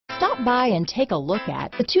Stop by and take a look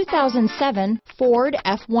at the 2007 Ford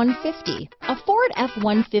F-150. A Ford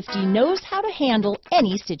F-150 knows how to handle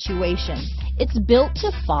any situation. It's built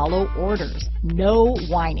to follow orders, no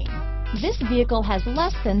whining. This vehicle has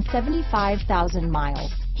less than 75,000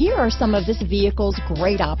 miles. Here are some of this vehicle's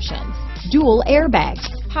great options: dual airbags,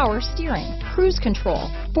 power steering, cruise control,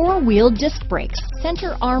 four-wheel disc brakes,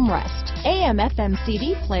 center armrest, AM/FM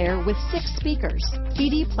CD player with 6 speakers,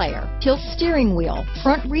 CD player, tilt steering wheel,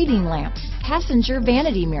 front reading lamps, passenger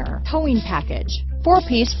vanity mirror, towing package,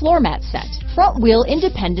 4-piece floor mat set, front wheel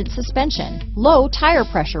independent suspension, low tire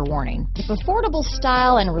pressure warning. If affordable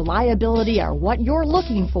style and reliability are what you're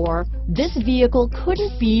looking for, this vehicle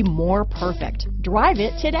couldn't be more perfect. Drive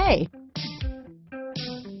it today.